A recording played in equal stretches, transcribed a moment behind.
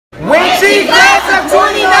Nationality class of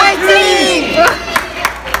 2019.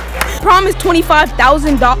 Prom is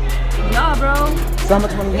 $25,000. Nah, bro.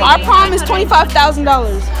 Our prom is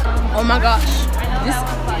 $25,000. Oh my gosh. This.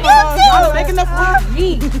 I'm making the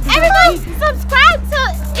food. Everybody subscribe to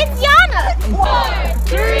Itz Yana. 4,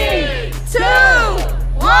 3, 2,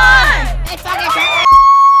 1.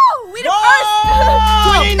 We the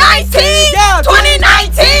first 2019, Yeah,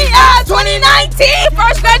 2019, 2019,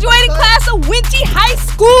 first graduating class of Wunshce High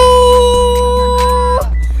School.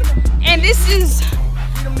 And this is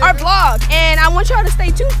our vlog, and I want y'all to stay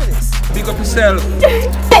tuned for this. Big up yourself.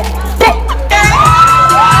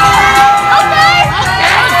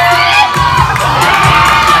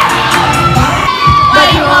 How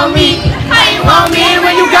you want me? How you want me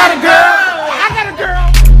when you got a girl? I got a girl.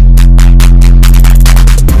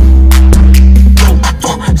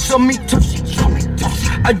 Some me tushy,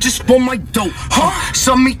 I just want my dope, huh?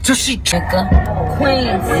 Some me tushy,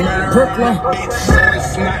 Queens, Brooklyn.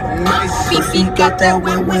 Fifi got that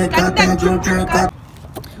wet, got that drip, got.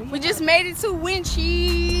 We just made it to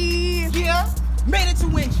Wunshce. Yeah, made it to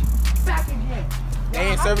Wunshce. Back again. They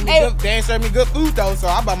ain't serving me good food though, so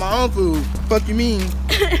I bought my own food. Fuck you mean?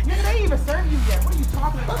 Nigga, they ain't even serve you yet. What are you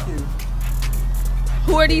talking about?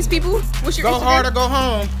 Who are these people? What's your Go Instagram? hard or go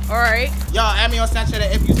home. All right. Y'all add me on Snapchat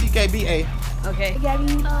at FUCKBA. Okay. Gabby,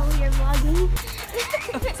 oh, you're vlogging.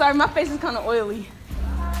 Sorry, my face is kind of oily.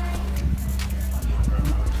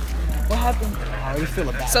 What happened? How you feel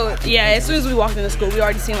about it? So yeah, as soon as we walked into school, we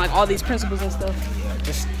already seen like all these principals and stuff.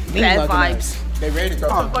 Just Bad vibes. They ready to go.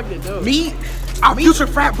 What the fuck they do? Me, I'm future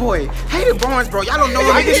frat boy. Hated Barnes, bro. Y'all don't know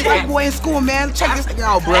me. Biggest frat boy in school, man. Check this thing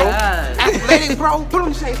out, bro. Athletic, bro. Put on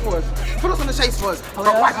the shades for us. Put us on the shades for us.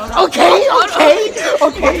 Okay.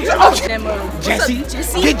 Jesse.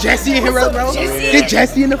 Get Jesse in here, bro. Get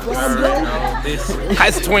Jesse in the front, bro. It's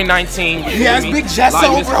 2019. Yeah, it's Big Jesso,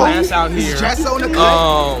 Lightest bro. class out here. Jesso in the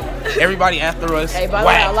club. Everybody after us. Hey, by the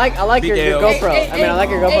way, I like your GoPro. I mean, I like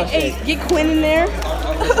your GoPro shit. Get Quinn in there.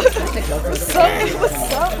 What's up?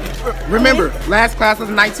 What's up? Remember, last class was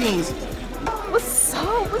 19s. What's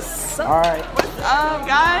up? What's up? All right.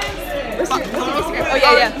 Guys. What's your Instagram? Oh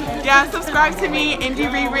yeah. Yeah, subscribe to me, Indy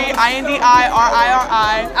Riri, INDIRIRI.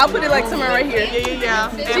 I'll put it like somewhere right here. Yeah.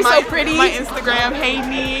 And She's so pretty. My Instagram,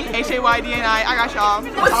 Hayni, HAYDNI. I got y'all.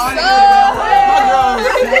 What's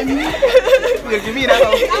up? Give me that.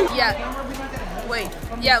 Yeah. Wait.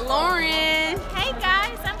 Yeah, Lauren. Hey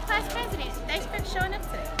guys, I'm class president. Thanks for showing up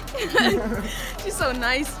today. She's so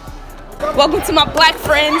nice. Welcome to my black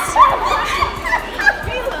friends.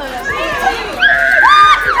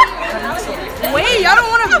 Wait, y'all don't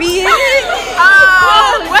want to be in it?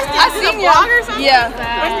 I seen y'all. Yeah.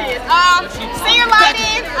 Senior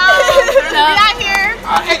lighting. We out here.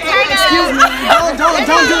 Excuse me. Don't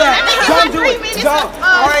do that. Don't do it.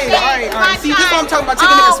 All right. See, this is what I'm talking about.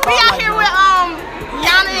 Taking niggas We out spotlight. here with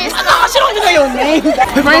Giannis. Oh, she don't even know your name.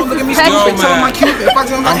 People don't look at me stupid. Tell them I'm Cuban. I'm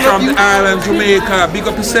from the island, Jamaica. Big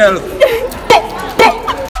up yourself.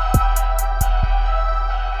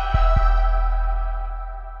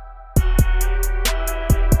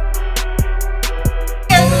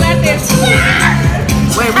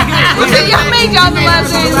 Y'all made y'all the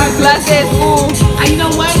last days school. And you know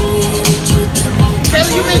what?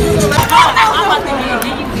 Taylor, you made me go like,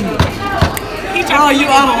 Oh, you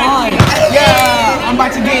out of line. yeah, I'm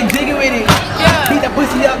about to get jiggy with it. Beat that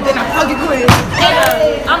pussy up, then I fucking quit.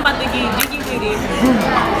 I'm about to get jiggy with it.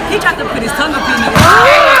 He tried to put his tongue up in there.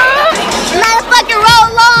 Motherfucking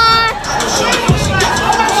roll on.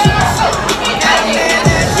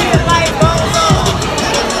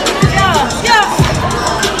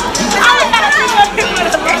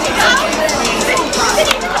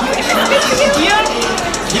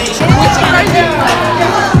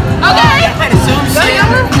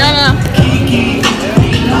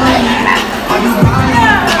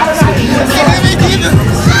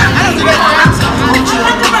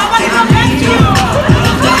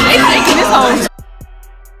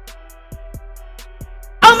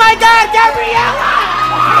 Oh my God, Gabriella!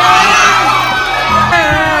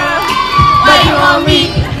 How you want me?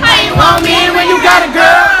 How you want me when you got a girl?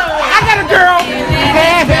 I got a girl.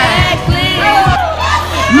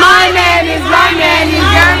 My man is your man.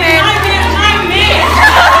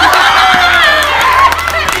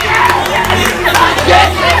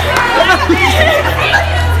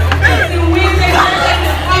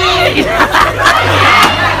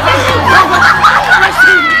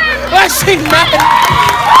 What's she mad?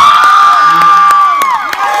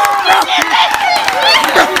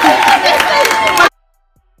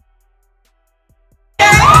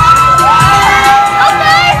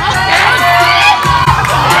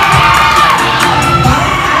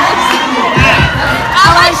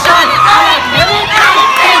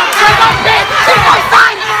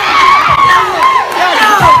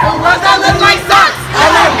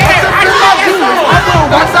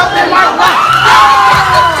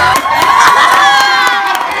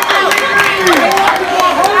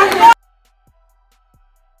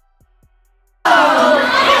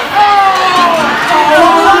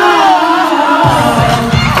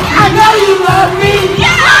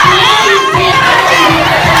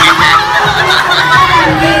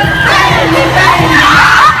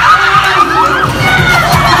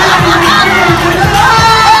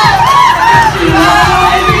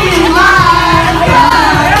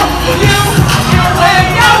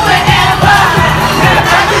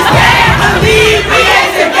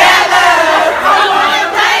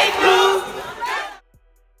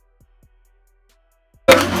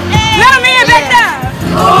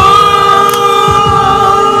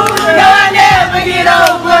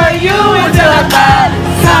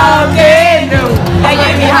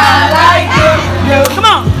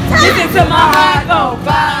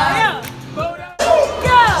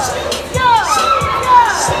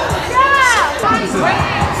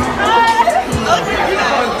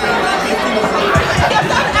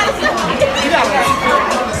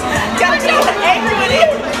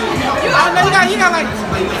 He got like.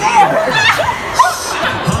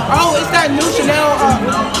 Oh, it's that new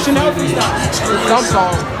Chanel freestyle. Some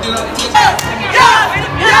song.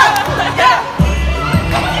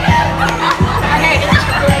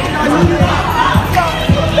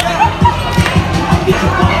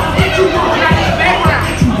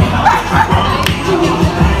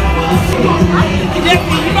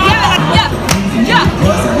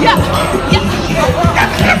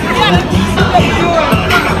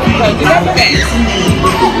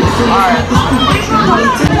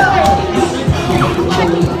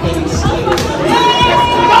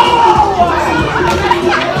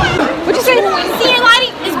 What'd you say? Senior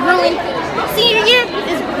lighting is ruined. Senior year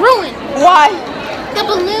is ruined. Why? The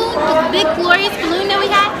balloon, the big glorious balloon that we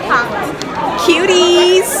had, popped.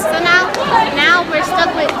 Cuties. So now we're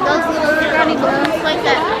stuck with those little brownie balloons like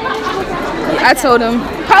that. I told him,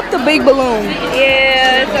 pop the big balloon.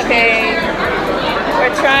 Yeah, it's okay.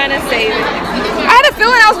 We're trying to save it. I had a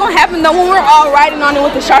feeling that was gonna happen though when we were all riding on it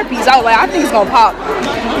with the Sharpies. I was like, I think it's gonna pop.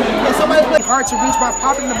 And somebody played hard to reach by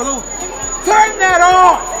popping the balloon. Turn that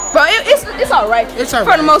off! But it's alright. It's alright.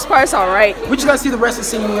 For the most part, it's alright. We just gotta see the rest of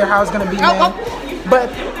senior year, how it's gonna be, man. But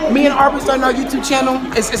me and Aubrey starting our YouTube channel,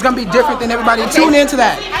 it's gonna be different than everybody. Tune into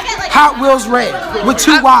that. Hot Wheels Red with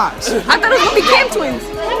 2 Ys. I thought it was gonna be Cam Twins.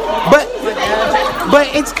 But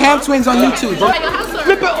it's Cam Twins on YouTube.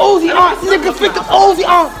 Flip it Uzi on, nigga, flip the Uzi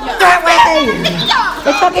on. That way.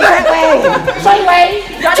 It's fucking that way. Say way.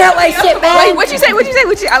 That way shit, man. Wait, what you say? I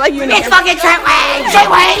like you in there. It's fucking that way. Say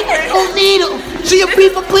way. Who need it? See your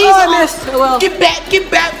people, please. Get back,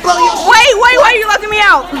 blow your shit. Wait, why are you locking me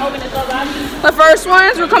out? The first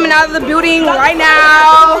ones, we're coming out of the building right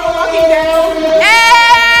now.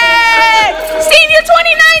 Hey! Senior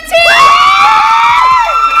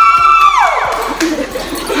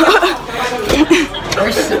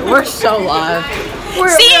 2019! We're so live.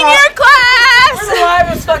 Senior class! We're the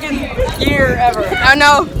livest fucking year ever. I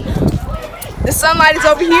know. The sunlight is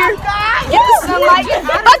over here. Get the sunlight.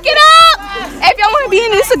 Fuck it up! Hey, if y'all want to be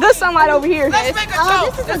in this, it's a good sunlight over here. This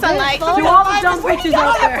is the sunlight. Do all the dumb pictures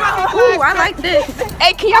out there. Ooh, I like this.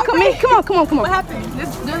 Hey, can y'all come in? Come on. What happened?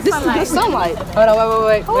 This This is good sunlight. Hold on,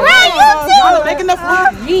 wait. Hooray, YouTube! I'm making enough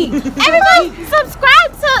for me. Everybody,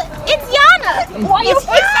 subscribe to Itz Yana.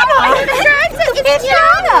 Itz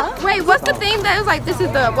Yana. Wait, what's the thing that is like, this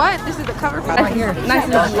is the what? This is the cover for right here. Nice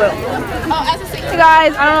and well. Hey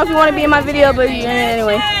guys, I don't know if you want to be in my video, but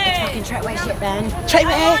anyway. I want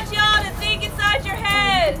y'all to think inside your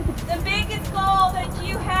head the biggest goal that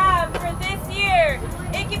you have for this year.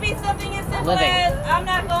 It can be something as simple as I'm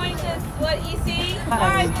not going to what EC.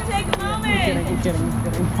 Alright, so take a moment.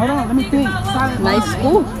 Hold on, let me think. Nice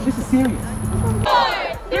school. This is serious.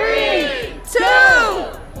 4, 3, 2,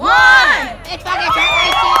 1. It's fucking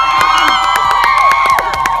right.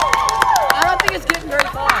 I don't think it's getting very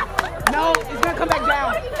far. No, it's gonna come back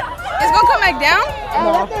down. It's gonna come back down?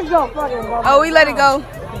 Oh, we let it go.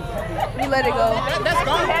 That's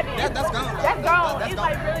gone. That's gone.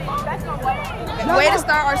 Way to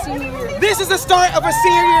start our senior year. This is the start of a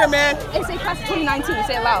senior year, man. Hey, say class of 2019.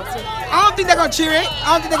 Say it loud. I don't think they're gonna cheer it.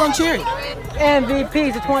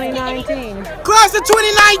 MVPs of 2019. Class of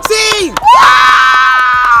 2019!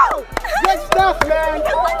 Good stuff, man.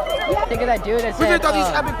 Think of that dude that We're gonna throw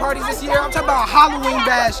these epic parties this year. I'm talking about a Halloween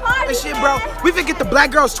bash and shit, bro. We finna get the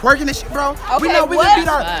black girls twerking and shit, bro. We know we gonna beat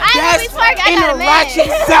our guest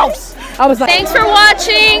interaction selves. I was like, Thanks for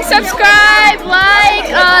watching. Subscribe,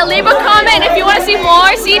 like, leave a comment if you want to see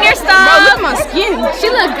more senior stuff. Bro, look at my skin.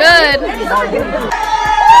 She look good.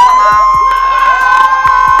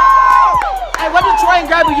 Hey, let me try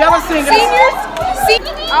and grab the yellow singers.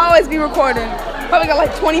 Seniors, I always be recording. Probably got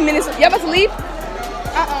like 20 minutes. Y'all about to leave?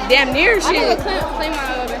 Damn near shit. Play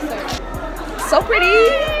my so pretty.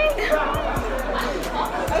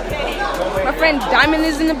 My friend Diamond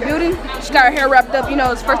is in the building. She got her hair wrapped up. You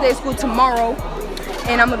know, it's first day of school tomorrow.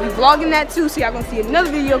 And I'm going to be vlogging that too. So y'all going to see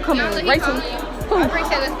another video coming right soon. I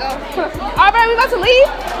appreciate let's go. Alright, we about to leave?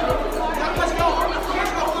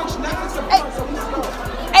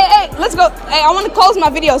 Hey, let's go. Hey, I want to close my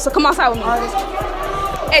video, so come outside with me.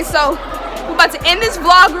 Hey, so we're about to end this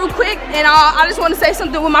vlog real quick. And I just want to say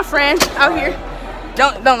something with my friend out here.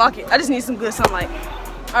 Don't lock it. I just need some good sunlight.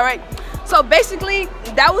 Alright. So basically,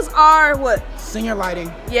 that was our what? Senior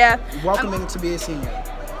lighting. Yeah. Welcoming to be a senior.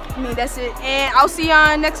 I mean, that's it. And I'll see you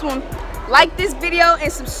on the next one. Like this video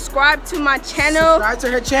and subscribe to my channel. Subscribe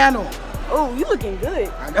to her channel. Oh, you looking good.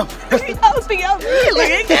 I know. I was thinking, you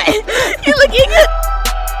looking good. You looking good.